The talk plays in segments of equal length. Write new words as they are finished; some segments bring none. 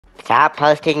Stop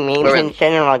posting memes in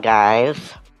general, guys.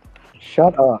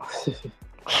 Shut up.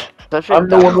 I'm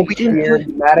the one with weird,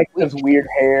 Maddix has weird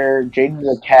hair,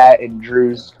 Jaden's a cat, and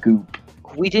Drew's Goop.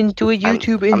 We didn't do a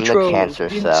YouTube intro. I'm the cancer We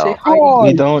didn't cell. say hi.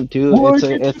 We don't do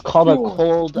it's called a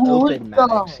cold open,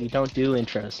 Maddix. You don't do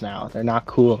intros now. They're not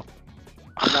cool.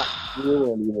 I'm not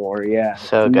cool anymore, yeah.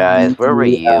 So guys, where were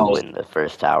you when the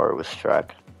first tower was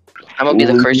struck? I'm gonna be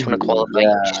the first one to qualify.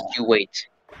 Yeah. Just you wait.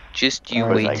 Just you Of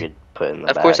course I wait. could put in the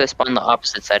Of course, I bag. spawned the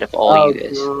opposite side of all you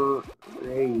guys.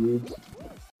 Great.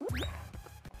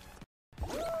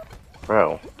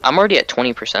 Bro, I'm already at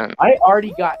 20%. I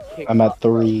already got kicked I'm at off.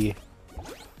 3.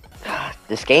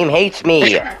 this game hates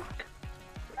me.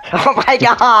 Oh my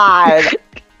god!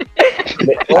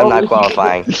 I'm not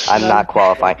qualifying. I'm not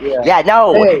qualifying. Yeah,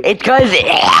 no, Hey. it's cause.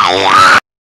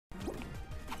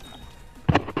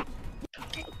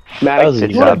 Maddix, Good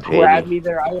if you would have job, Jaden. grabbed me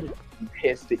there, I would have been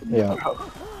pissed at you. Yeah. Bro.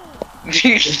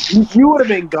 You would have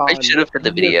been gone. I should have put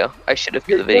the video. I should have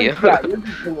put the video. Yeah, you're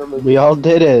just being removed. We all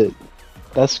did it.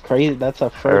 That's crazy. That's a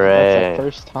first. That's Hooray. a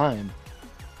first time.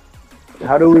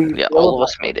 How do we? Yeah, all of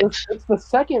us made it. It's the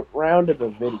second round of the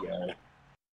video.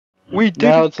 We did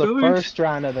No, it's the first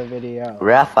round of the video.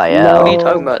 Raphael. What are you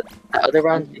talking about? The other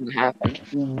round didn't happen.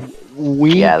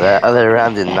 Yeah, the other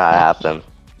round did not happen.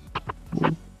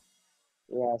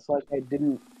 Yeah, it's like I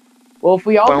didn't. Well, if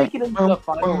we all make it into the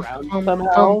final round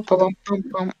somehow,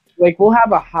 like we'll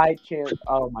have a high chance.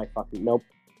 Oh my fucking nope.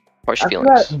 Harsh After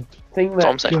feelings. that thing That's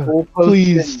all I'm that saying. Cole posted,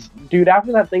 Please. dude.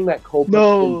 After that thing that Cole posted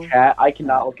No. in chat, I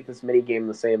cannot look at this mini game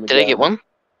the same again. Did I get one?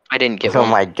 I didn't get Oh one.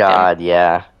 my god,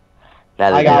 yeah.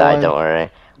 Neither I did got I, one. don't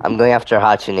worry. I'm going after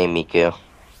Hatsune Miku.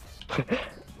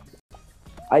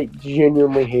 I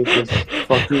genuinely hate this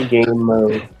fucking game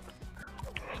mode.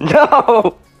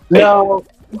 No! No,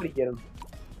 somebody get him.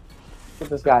 Get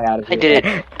this guy out of here. I did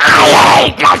it.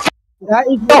 That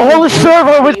is The whole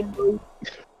server was.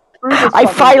 I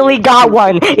finally got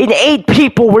one, and 8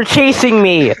 people were chasing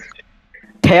me.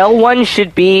 Tail one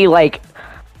should be like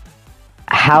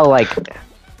how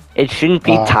it shouldn't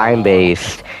be time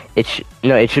based. It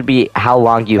should be how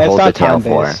long you It's hold the not tail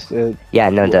for. time-based. Yeah,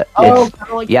 no,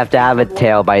 you have to have a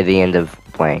tail by the end of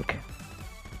blank.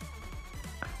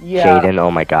 Yeah. Jaden, oh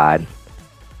my god.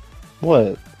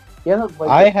 What? Yeah, like,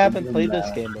 I haven't played this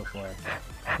game before.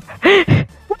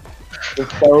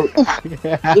 So,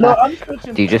 you know, I'm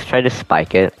switching. Do you just try to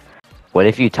spike it? What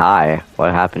if you tie?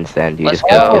 What happens then? Do you Let's just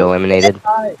get go. eliminated?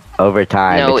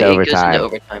 Overtime. No, It's it overtime.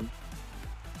 goes into overtime.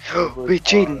 Wait,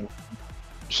 Jaden.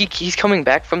 He's coming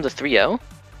back from the 3-0?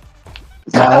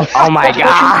 Oh my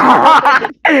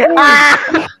god! Oh my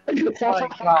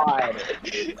god.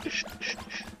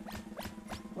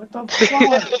 What the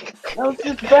fuck? That was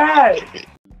just bad.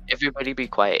 Everybody be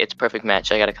quiet. It's a perfect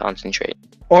match. I gotta concentrate.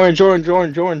 Orange, orange,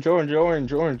 orange, orange, orange,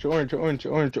 orange, orange, orange, orange,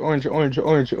 orange, orange, orange,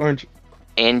 orange, orange.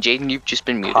 And Jaden, you've just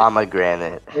been muted.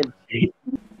 Pomegranate.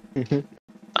 I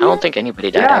don't think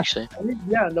anybody died, Yeah. actually.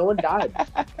 Yeah, no one died.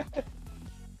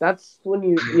 That's when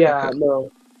you. Yeah,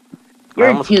 no. I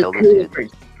almost killed a dude. for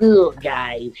school,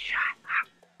 guys.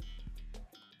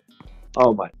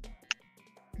 Oh my.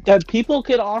 That people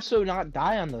could also not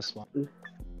die on this one.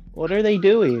 What are they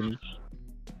doing?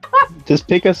 Just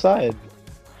pick a side.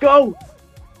 Go!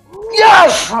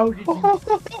 Yes! How did you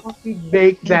fucking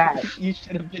make that? You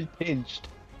should have been pinched.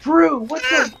 Drew, what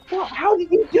the fuck? How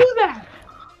did you do that?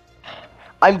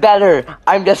 I'm better.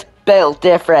 I'm just built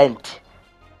different.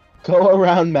 Go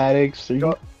around, Maddix. Are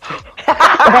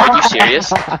you serious?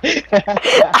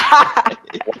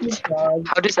 God.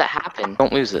 How does that happen?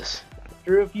 Don't lose this.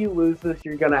 Drew, if you lose this,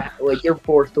 you're gonna, like, you're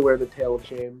forced to wear the tail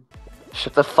chain.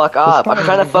 Shut the fuck up. I'm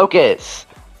trying to focus.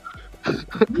 Careful,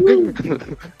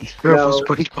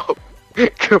 SpongeBob.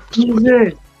 Careful, SpongeBob.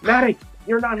 Jesus! Maddix,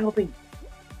 you're not helping.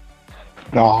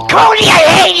 No. Cody, I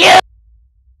hate you!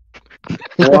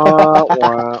 Wah,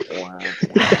 wah, wah.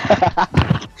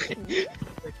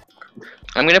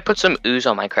 I'm gonna put some ooze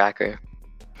on my cracker.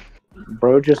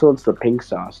 Bro just wants the pink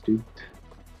sauce, dude.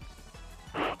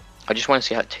 I just want to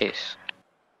see how it tastes.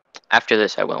 After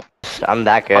this, I will. I'm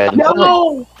that good.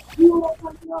 No! You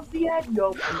went off the edge,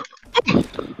 no.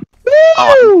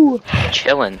 Oh,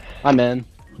 chillin'. I'm in.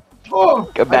 Oh,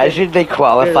 Imagine they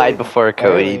qualified before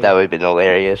Cody. That would have been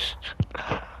hilarious.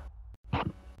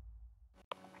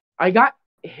 I got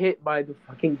hit by the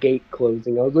fucking gate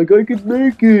closing. I was like, I could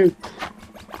make it.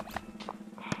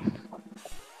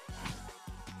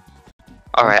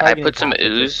 Alright, I Targeting put some package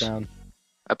is ooze. down.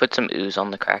 I put some ooze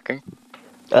on the cracker.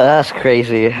 That's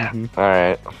crazy. Mhm.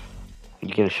 Alright.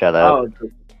 You can shut up. Oh,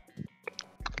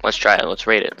 Let's try it. Let's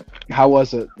rate it. How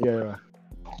was it? Yeah.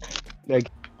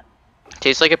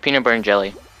 Tastes like a peanut butter and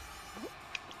jelly.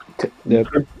 Yep.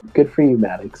 Good for you,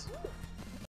 Maddix.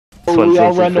 We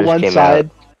all run to one side,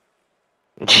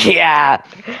 Yeah.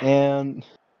 and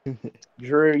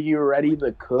Drew, you ready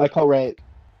to cook? I call right.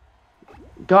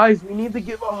 Guys, we need to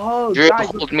give a hug. Drew, Guys,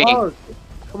 hold a me. hug.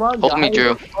 Come on, Hold guys. me,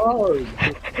 Drew. Hug.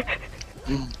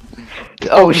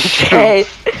 Oh shit.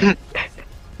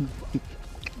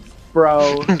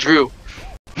 Bro. Drew.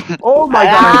 Oh my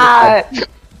god.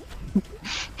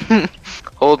 Ah!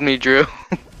 Hold me, Drew.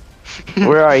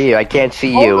 Where are you? I can't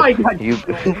see Oh you. my god. You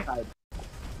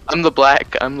I'm the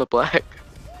black. I'm the black.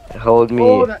 hold me.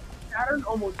 Oh, that Saturn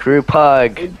almost Group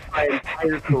hug. ended my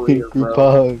entire career, Group bro.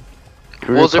 hug.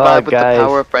 Group We'll survive hug, with guys. the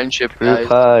power of friendship, Group guys.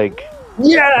 hug.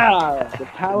 Yeah. The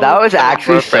power That was of-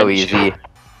 actually We're so friendship. easy.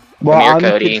 Well, Come here,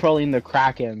 I'm Cody. controlling the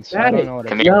Kraken, so I don't know what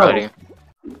Come it here, No. Cody.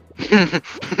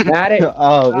 Maddix.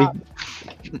 Oh,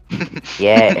 we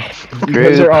Yeah. you guys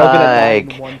Group are all gonna die in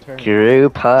hug. one turn.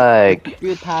 Group hug.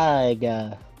 Group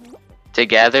hug.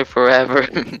 Together forever.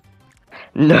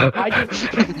 No. I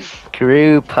just.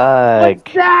 Group hug.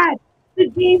 What's that? The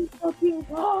game fucking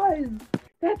paused.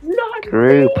 That's not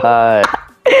Group me. hug.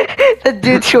 The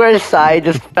dude to our side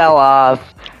just fell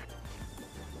off.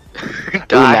 Ooh,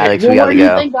 Die. Maddix, Well, we what gotta do you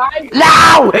go. think I?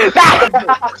 No!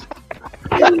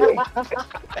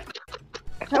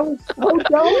 That was so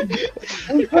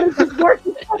dumb. We could have just worked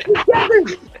this fucking together.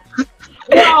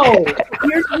 No,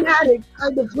 here's Maddix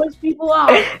trying to push people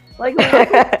off. Like,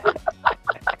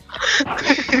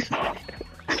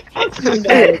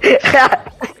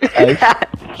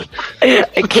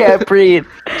 I can't breathe.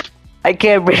 I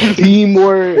can't breathe.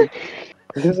 Teamwork.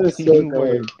 this is so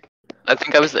Teamwork. good. I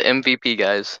think I was the MVP,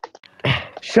 guys.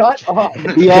 Shut up.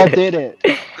 We all did it.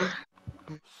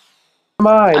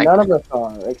 Mine, none of us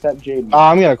are, except Jaden. Oh,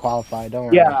 I'm gonna qualify. Don't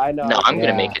worry. Yeah, I know. No, I'm gonna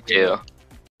Yeah. make it too.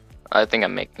 I think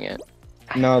I'm making it.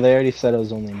 No, they already said it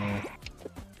was only me.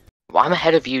 Well, I'm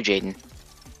ahead of you, Jaden.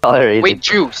 Tolerated. Wait,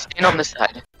 Drew, stand on this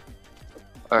side.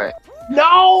 Alright.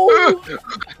 No!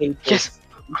 Yes.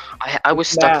 I was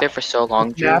stuck there for so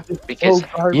long, Drew, because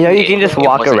You know you can just It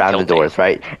walk wasn't around the tilting. doors,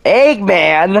 right?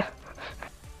 Eggman!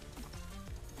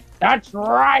 That's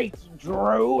right,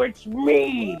 Drew, it's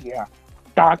me,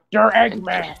 Dr.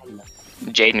 Eggman.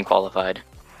 Jaden qualified.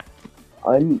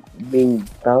 I'm being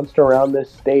bounced around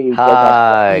this stage Hug.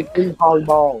 like a ping pong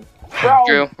ball. Bro,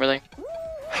 Drew, really?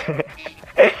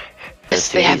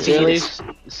 Yes, they have Really, these.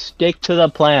 stick to the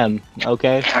plan,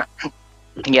 okay?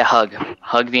 Yeah, hug.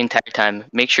 Hug the entire time.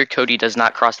 Make sure Cody does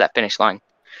not cross that finish line.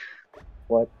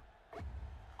 What?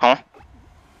 Huh?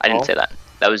 I didn't Huh? say that.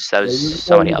 That was Yeah, you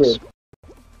somebody totally else. did.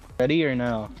 Ready or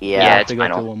no? Yeah. Yeah, I have it's to go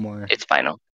final. to one more. It's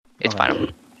final. It's Okay. final.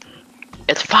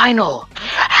 It's final!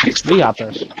 We got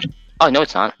this. Oh, no,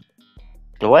 it's not.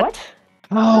 What?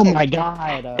 Oh my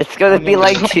god. It's gonna be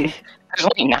like two. There's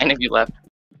only 9 of you left.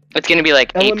 It's gonna be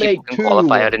like 8 Eliminate people can 2.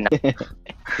 qualify out of 9.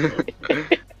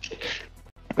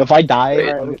 If I die,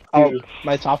 Wait, oh,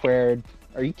 my software.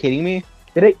 Are you kidding me?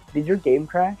 Did your game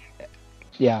crash?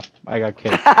 Yeah, I got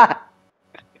kicked.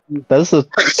 This is.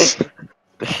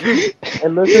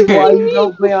 And this is why you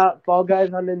don't play Fall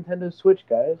Guys on Nintendo Switch,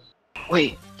 guys.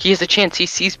 Wait, he has a chance. He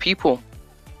sees people.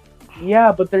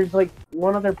 Yeah, but there's like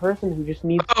one other person who just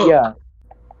needs. Yeah.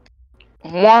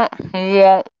 Shut up,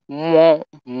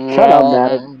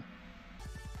 Maddix.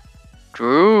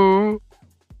 Drew.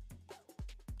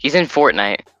 He's in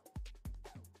Fortnite.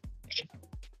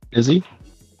 Is he?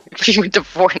 He went to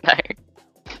Fortnite.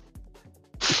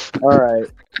 Alright,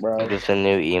 bro. Just a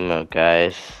new emote,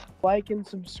 guys. Like and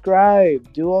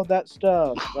subscribe. Do all that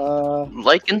stuff.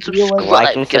 Like and You like- subscribe,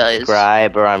 Like and guys.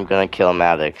 subscribe, or I'm gonna kill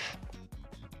Maddix.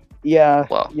 Yeah.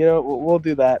 Well. You know, we'll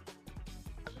do that.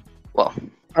 Well,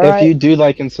 All If right. you do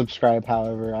like and subscribe,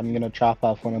 however, I'm gonna chop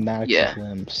off one of Maddix's Yeah.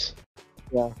 limbs.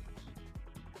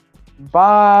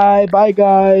 Bye. Bye,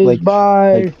 guys. Like-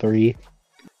 Bye. Like 3.